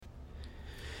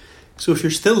So if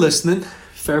you're still listening,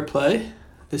 fair play.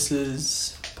 This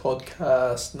is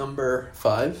podcast number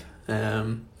 5.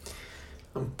 I'm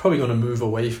probably going to move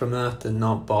away from that and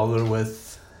not bother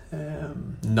with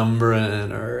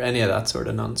numbering or any of that sort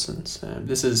of nonsense.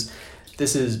 This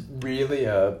is really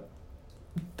a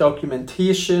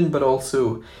documentation, but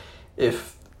also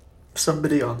if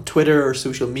somebody on Twitter or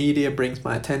social media brings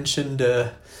my attention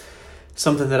to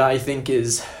something that I think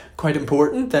is quite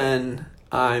important, then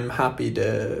I'm happy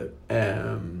to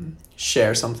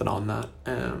share something on that.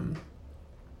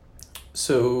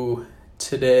 So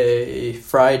today,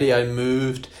 Friday, I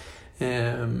moved.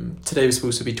 Today was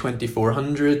supposed to be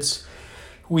 2400s.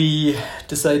 We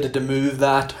decided to move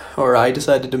that, or I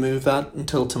decided to move that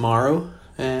until tomorrow.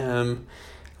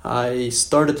 I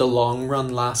started the long run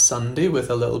last Sunday with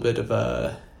a little bit of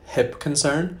a hip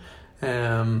concern.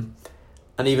 And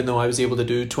even though I was able to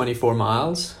do 24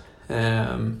 miles,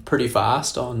 pretty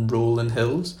fast on rolling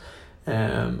hills,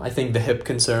 I think the hip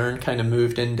concern kind of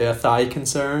moved into a thigh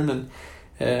concern,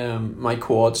 and my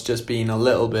quads just been a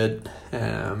little bit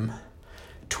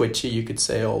twitchy, you could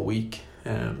say, all week.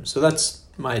 So that's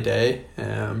my day.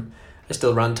 I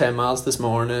still ran 10 miles this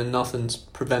morning. Nothing's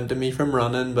preventing me from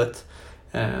running, but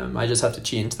I just have to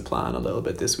change the plan a little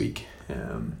bit this week.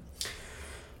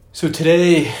 So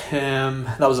today,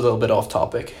 that was a little bit off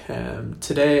topic.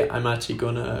 Today I'm actually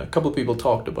a couple of people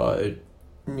talked about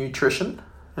nutrition.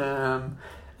 And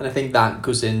I think that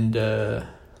goes into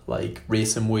like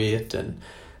racing weight and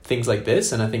things like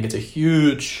this. And I think it's a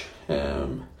huge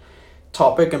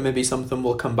topic and maybe something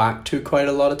we'll come back to quite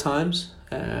a lot of times.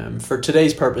 For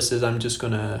today's purposes, I'm just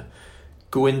going to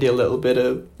go into a little bit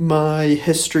of my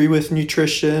history with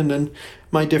nutrition and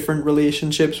my different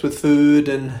relationships with food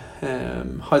and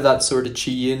how that sort of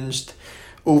changed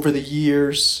over the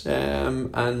years.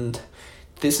 And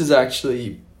this is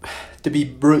actually, to be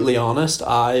brutally honest,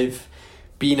 I've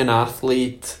been an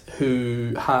athlete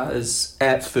who has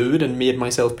ate food and made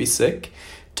myself be sick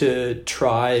to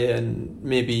try and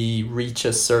maybe reach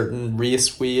a certain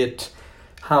race weight,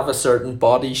 have a certain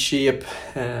body shape.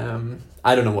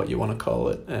 I don't know what you want to call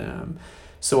it.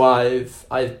 So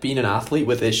I've been an athlete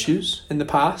with issues in the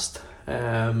past.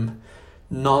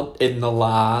 Not in the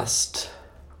last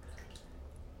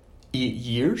 8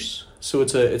 years. So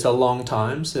it's a long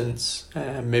time since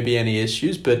maybe any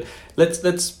issues. But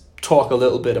let's talk a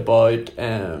little bit about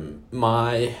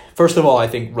first of all, I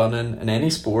think running in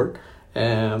any sport,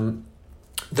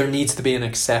 there needs to be an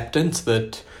acceptance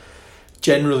that,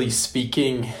 generally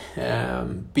speaking,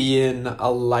 being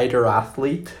a lighter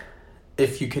athlete,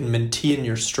 if you can maintain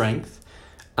your strength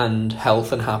and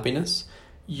health and happiness,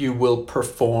 you will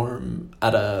perform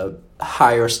at a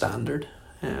higher standard.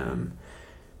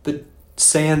 But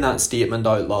saying that statement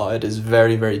out loud is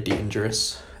very, very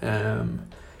dangerous.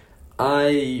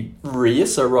 I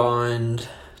race around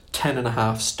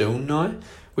 10.5 stone now,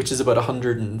 which is about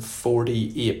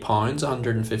 148 pounds,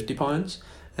 150 pounds.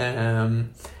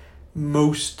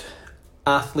 Most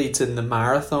athletes in the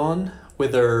marathon,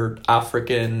 whether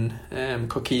African,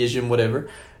 Caucasian, whatever,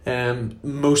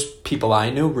 most people I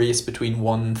know race between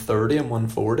 130 and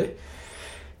 140.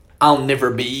 I'll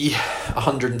never be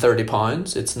 130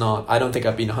 pounds. I don't think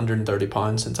I've been 130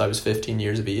 pounds since I was 15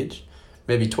 years of age,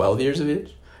 maybe 12 years of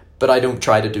age, but I don't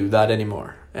try to do that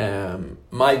anymore.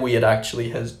 My weight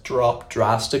actually has dropped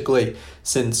drastically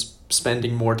since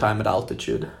spending more time at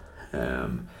altitude.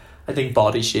 I think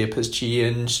body shape has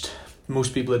changed.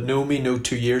 Most people that know me know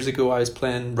 2 years ago I was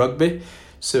playing rugby,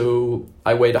 so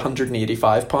I weighed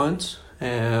 185 pounds.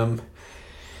 I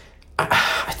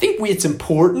think weight's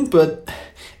important, but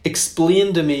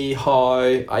explain to me how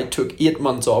I took 8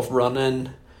 months off running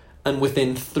and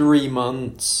within 3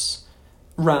 months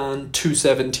ran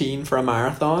 2:17 for a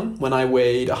marathon when I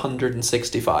weighed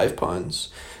 165 pounds.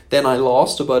 Then I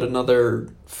lost about another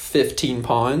 15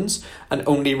 pounds and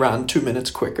only ran 2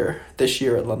 minutes quicker this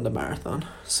year at London Marathon.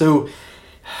 So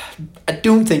I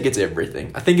don't think it's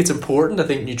everything. I think it's important. I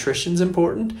think nutrition's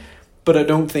important, but I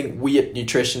don't think weight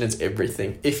nutrition is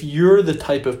everything. If you're the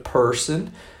type of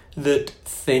person that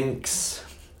thinks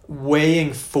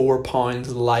weighing 4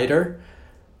 pounds lighter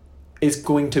is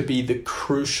going to be the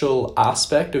crucial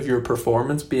aspect of your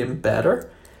performance being better,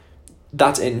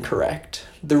 that's incorrect.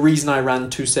 The reason I ran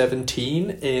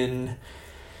 2:17 in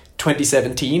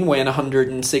 2017 weighing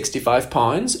 165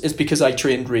 pounds is because I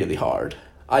trained really hard.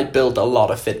 I built a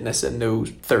lot of fitness in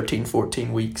those 13,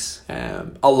 14 weeks.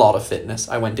 A lot of fitness.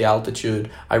 I went to altitude.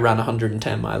 I ran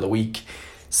 110 mile a week.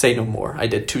 Say no more. I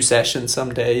did 2 sessions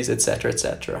some days, etc.,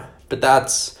 etc. But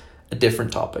that's a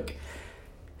different topic.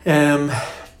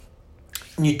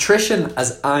 Nutrition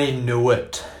as I know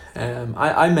it,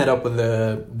 I met up with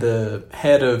the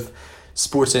head of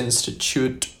Sports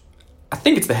Institute. I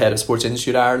think it's the head of Sports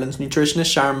Institute Ireland's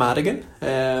nutritionist, Sharon Madigan.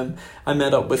 I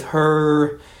met up with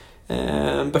her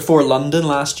before London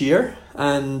last year,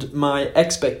 and my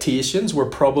expectations were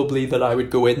probably that I would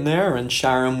go in there and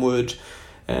Sharon would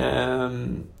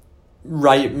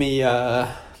write me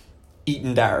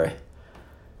eating dairy.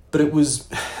 But it was,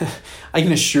 I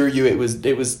can assure you it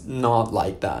was not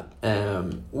like that.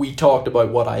 We talked about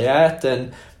what I ate,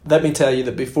 and let me tell you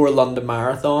that before London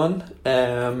Marathon,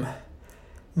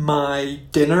 my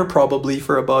dinner probably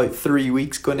for about 3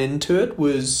 weeks going into it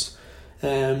was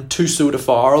 2 soda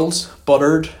farls,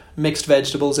 buttered, mixed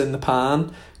vegetables in the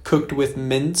pan, cooked with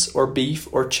mince or beef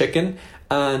or chicken,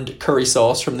 and curry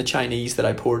sauce from the Chinese that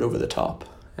I poured over the top.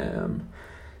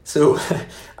 So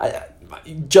I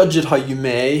judge it how you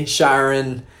may.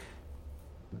 Sharon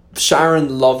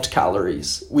loved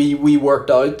calories. We worked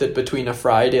out that between a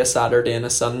Friday, a Saturday, and a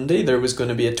Sunday, there was going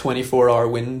to be a 24-hour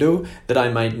window that I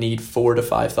might need 4,000 to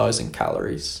 5,000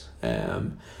 calories.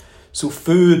 So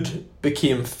food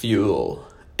became fuel.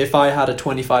 If I had a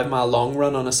 25-mile long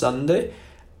run on a Sunday,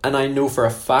 and I know for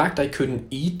a fact I couldn't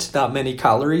eat that many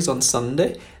calories on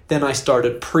Sunday, then I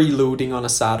started preloading on a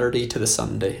Saturday to the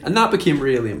Sunday, and that became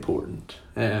really important.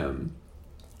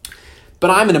 But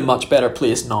I'm in a much better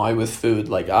place now with food.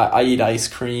 Like I eat ice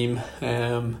cream.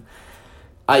 I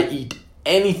eat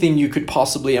anything you could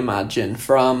possibly imagine,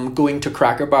 from going to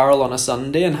Cracker Barrel on a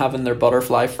Sunday and having their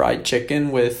butterfly fried chicken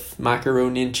with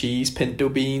macaroni and cheese, pinto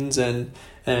beans, and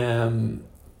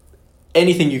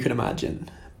anything you can imagine.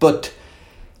 But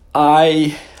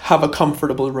I have a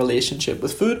comfortable relationship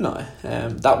with food now.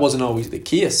 That wasn't always the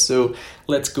case. So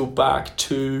let's go back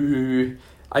to,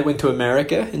 I went to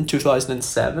America in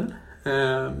 2007.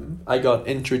 I got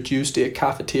introduced to a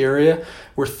cafeteria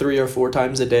where 3 or 4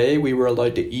 times a day we were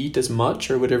allowed to eat as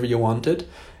much or whatever you wanted.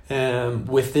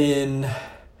 Within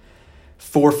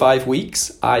 4 or 5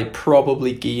 weeks, I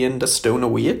probably gained a stone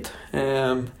of weight.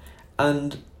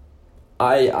 And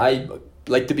I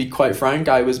like, to be quite frank,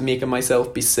 I was making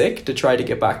myself be sick to try to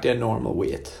get back to a normal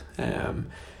weight.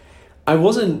 I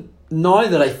wasn't, now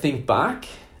that I think back,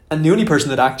 and the only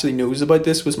person that actually knows about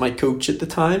this was my coach at the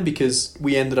time, because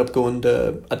we ended up going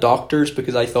to a doctor's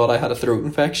because I thought I had a throat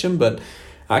infection, but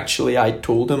actually I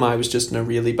told him I was just in a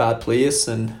really bad place.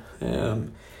 And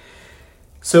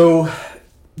so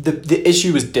the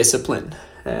issue was discipline.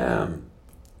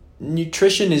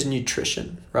 Nutrition is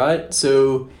nutrition, right?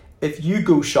 So if you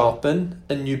go shopping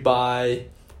and you buy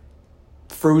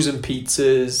frozen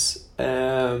pizzas,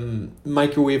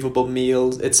 microwavable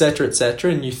meals, etc.,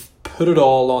 and you put it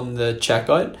all on the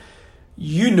checkout,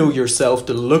 you know yourself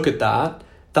to look at that,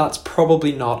 that's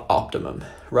probably not optimum,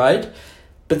 right?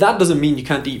 But that doesn't mean you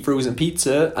can't eat frozen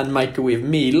pizza and microwave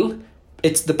meal.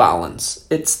 It's the balance.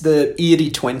 It's the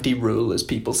 80-20 rule, as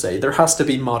people say. There has to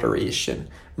be moderation.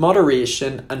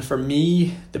 And for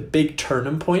me, the big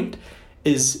turning point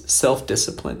is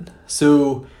self-discipline.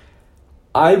 So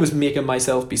I was making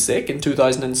myself be sick in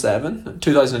 2007,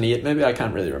 2008 maybe, I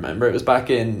can't really remember. It was back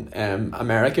in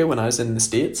America when I was in the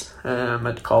States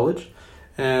at college.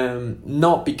 Probably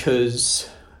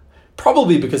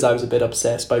because I was a bit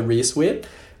obsessed by race weight,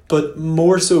 but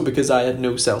more so because I had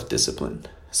no self-discipline.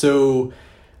 So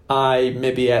I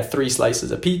maybe ate 3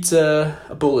 slices of pizza,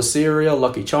 a bowl of cereal,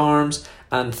 Lucky Charms,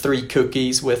 and 3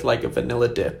 cookies with like a vanilla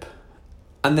dip,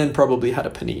 and then probably had a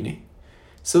panini.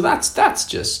 So that's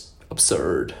just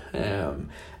absurd.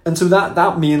 And so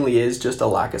that mainly is just a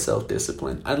lack of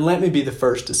self-discipline. And let me be the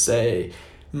first to say,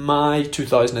 my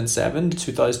 2007 to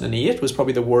 2008 was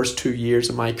probably the worst 2 years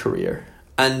of my career.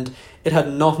 And it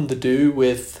had nothing to do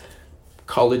with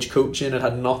college coaching. It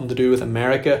had nothing to do with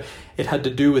America. It had to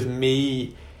do with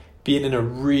me being in a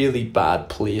really bad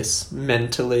place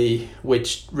mentally,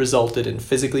 which resulted in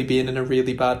physically being in a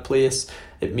really bad place.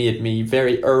 It made me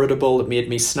very irritable. It made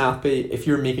me snappy. If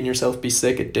you're making yourself be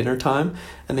sick at dinner time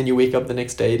and then you wake up the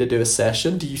next day to do a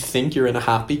session, do you think you're in a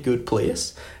happy, good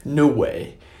place? No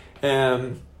way.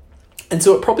 And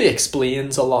so it probably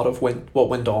explains a lot of what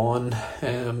went on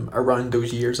around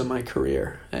those years of my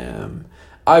career.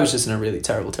 I was just in a really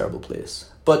terrible, terrible place.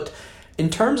 But in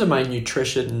terms of my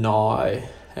nutrition now,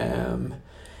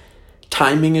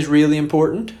 timing is really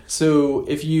important. So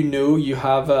if you know you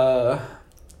have a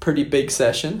pretty big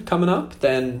session coming up,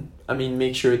 then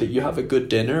make sure that you have a good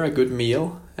dinner, a good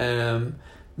meal.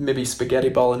 Maybe spaghetti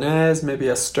bolognese, maybe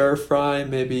a stir fry,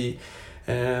 maybe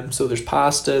so there's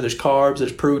pasta, there's carbs,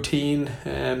 there's protein,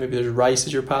 maybe there's rice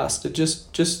as your pasta.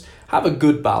 Just have a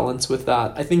good balance with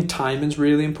that. I think timing's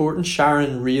really important.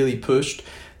 Sharon really pushed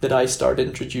that I start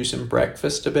introducing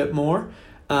breakfast a bit more.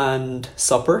 and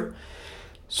supper,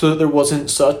 so that there wasn't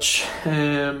such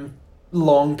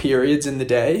long periods in the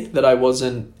day that I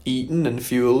wasn't eating and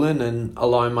fueling and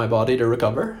allowing my body to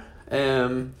recover.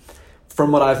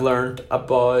 From what I've learned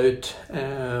about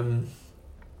in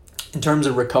terms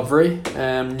of recovery,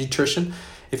 nutrition,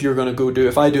 if you're going to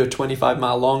if I do a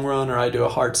 25-mile long run, or I do a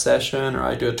hard session, or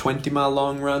I do a 20-mile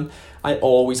long run, I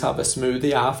always have a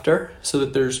smoothie after, so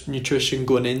that there's nutrition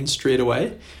going in straight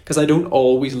away, because I don't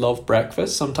always love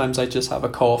breakfast. Sometimes I just have a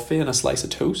coffee and a slice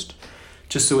of toast,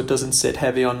 just so it doesn't sit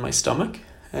heavy on my stomach.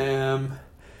 But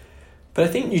I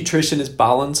think nutrition is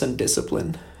balance and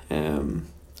discipline.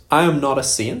 I am not a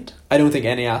saint. I don't think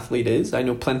any athlete is. I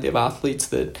know plenty of athletes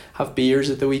that have beers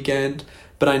at the weekend,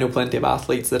 but I know plenty of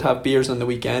athletes that have beers on the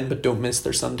weekend but don't miss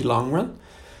their Sunday long run.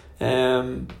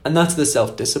 And that's the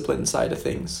self-discipline side of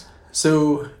things.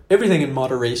 So everything in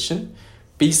moderation.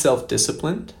 Be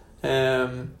self-disciplined.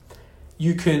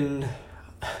 You can...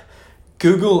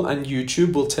 Google and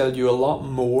YouTube will tell you a lot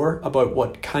more about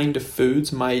what kind of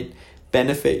foods might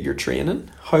benefit your training.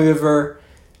 However,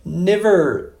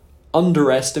 never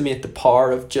underestimate the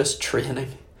power of just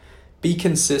training. Be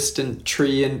consistent,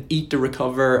 train, eat to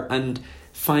recover, and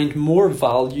find more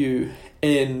value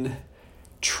in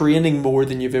training more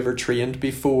than you've ever trained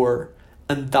before,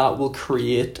 and that will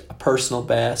create a personal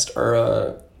best or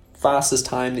a fastest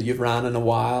time that you've ran in a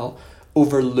while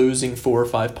over losing 4 or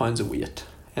 5 pounds of weight.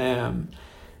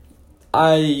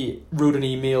 I wrote an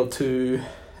email to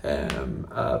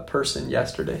a person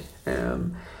yesterday,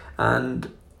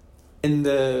 and in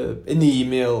the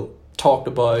email talked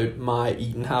about my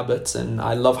eating habits, and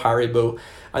I love Haribo,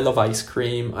 I love ice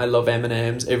cream, I love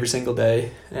M&Ms every single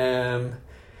day.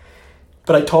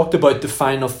 But I talked about the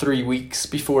final 3 weeks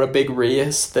before a big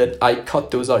race that I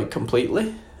cut those out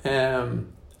completely.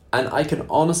 And I can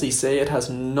honestly say it has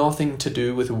nothing to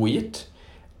do with weight.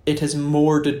 It has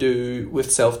more to do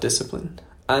with self-discipline.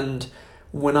 And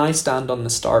when I stand on the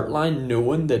start line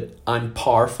knowing that I'm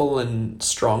powerful and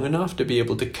strong enough to be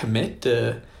able to commit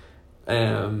to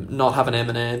not having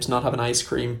M&Ms, not having ice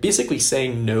cream, basically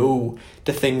saying no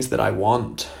to things that I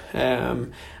want.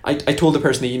 I told the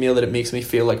person in the email that it makes me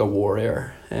feel like a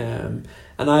warrior. And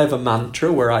I have a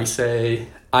mantra where I say,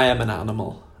 I am an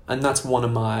animal. And that's one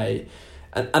of my...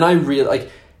 And I really,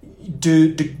 like,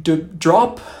 do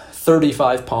drop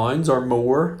 35 pounds or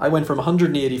more. I went from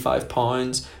 185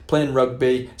 pounds playing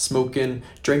rugby, smoking,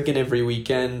 drinking every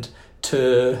weekend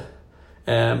to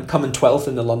coming 12th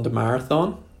in the London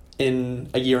Marathon in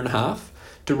a year and a half,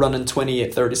 to running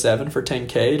 28:37 for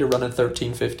 10k, to running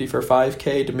 13:50 for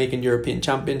 5k, to making European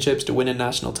championships, to winning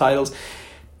national titles.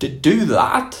 To do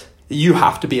that, you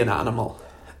have to be an animal.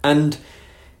 And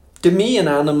to me, an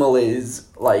animal is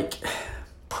like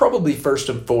probably first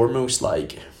and foremost,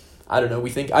 like, I don't know,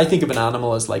 I think of an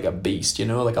animal as like a beast, you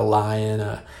know, like a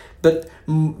lion, but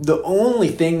the only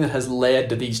thing that has led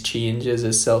to these changes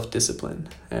is self-discipline.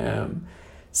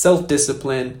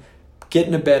 Self-discipline,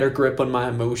 getting a better grip on my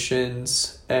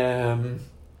emotions,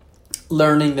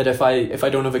 learning that if I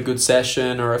don't have a good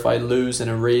session or if I lose in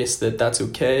a race, that's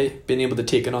okay, being able to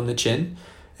take it on the chin,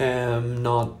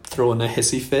 not throwing a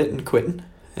hissy fit and quitting,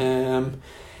 and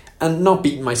not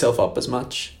beating myself up as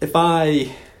much. If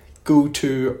I go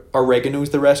to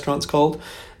Oregano's, the restaurant's called,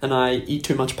 and I eat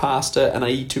too much pasta and I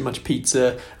eat too much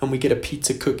pizza, and we get a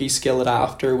pizza cookie skillet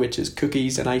after, which is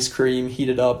cookies and ice cream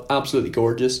heated up, absolutely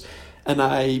gorgeous, and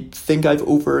I think I've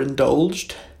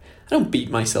overindulged, I don't beat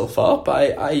myself up.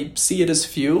 I see it as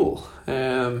fuel.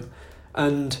 And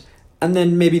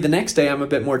then maybe the next day I'm a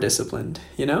bit more disciplined,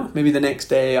 you know? Maybe the next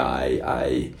day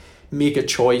I make a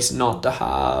choice not to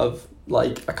have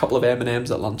like a couple of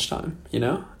M&Ms at lunchtime, you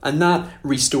know? And that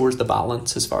restores the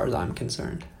balance as far as I'm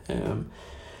concerned.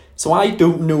 So I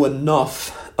don't know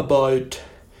enough about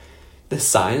the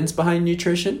science behind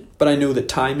nutrition, but I know that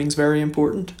timing's very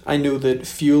important. I know that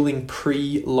fueling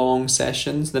pre-long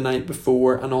sessions the night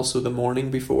before and also the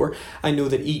morning before. I know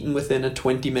that eating within a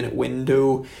 20-minute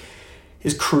window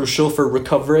is crucial for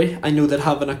recovery. I know that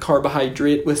having a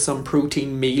carbohydrate with some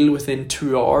protein meal within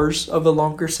 2 hours of a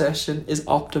longer session is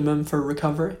optimum for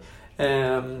recovery.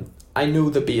 I know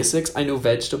the basics. I know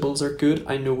vegetables are good.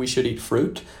 I know we should eat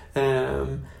fruit.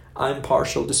 I'm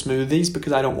partial to smoothies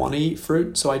because I don't want to eat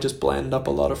fruit, so I just blend up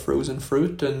a lot of frozen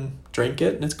fruit and drink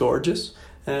it, and it's gorgeous.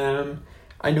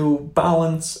 I know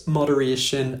balance,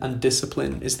 moderation, and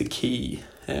discipline is the key.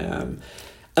 And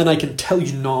I can tell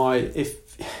you now, if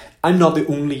I'm not the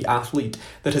only athlete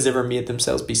that has ever made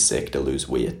themselves be sick to lose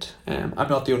weight. I'm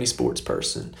not the only sports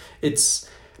person.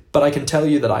 But I can tell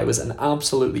you that I was an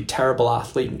absolutely terrible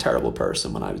athlete and terrible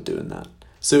person when I was doing that.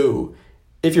 So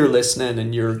if you're listening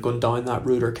and you're going down that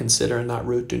route or considering that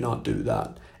route, do not do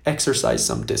that. Exercise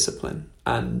some discipline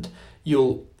and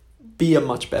you'll be a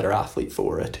much better athlete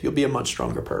for it. You'll be a much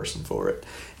stronger person for it.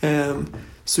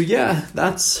 So yeah,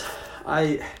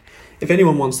 if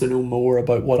anyone wants to know more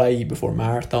about what I eat before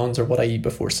marathons or what I eat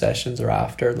before sessions or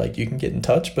after, like, you can get in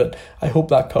touch. But I hope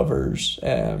that covers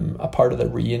a part of the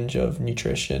range of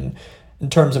nutrition. In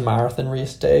terms of marathon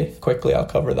race day, quickly I'll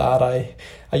cover that. I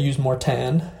use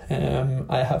Morten.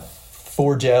 I have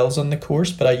 4 gels on the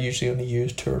course, but I usually only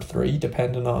use 2 or 3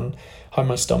 depending on how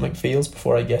my stomach feels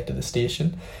before I get to the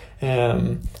station.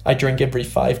 I drink every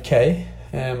 5k.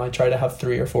 I try to have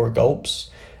 3 or 4 gulps,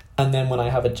 and then when I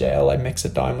have a gel, I mix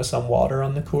it down with some water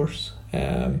on the course.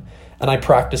 And I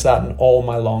practice that in all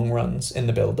my long runs in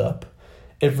the build-up.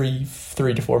 Every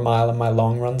 3 to 4 mile in my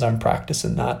long runs, I'm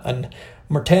practicing that. And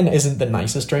Morten isn't the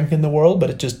nicest drink in the world, but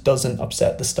it just doesn't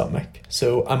upset the stomach.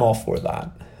 So I'm all for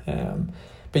that.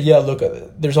 But yeah, look,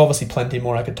 there's obviously plenty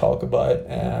more I could talk about.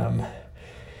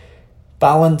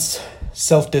 Balance,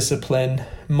 self-discipline,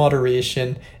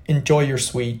 moderation, enjoy your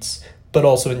sweets, but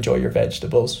also enjoy your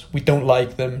vegetables. We don't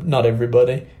like them, not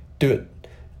everybody. Do it.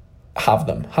 Have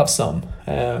them. Have some.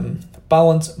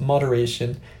 Balance,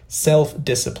 moderation,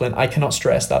 self-discipline. I cannot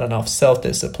stress that enough.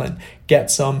 Self-discipline. Get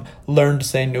some. Learn to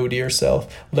say no to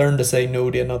yourself. Learn to say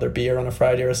no to another beer on a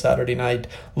Friday or a Saturday night.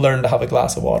 Learn to have a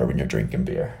glass of water when you're drinking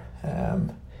beer.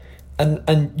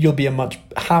 And you'll be a much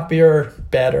happier,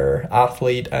 better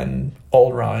athlete and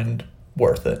all round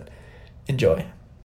worth it. Enjoy.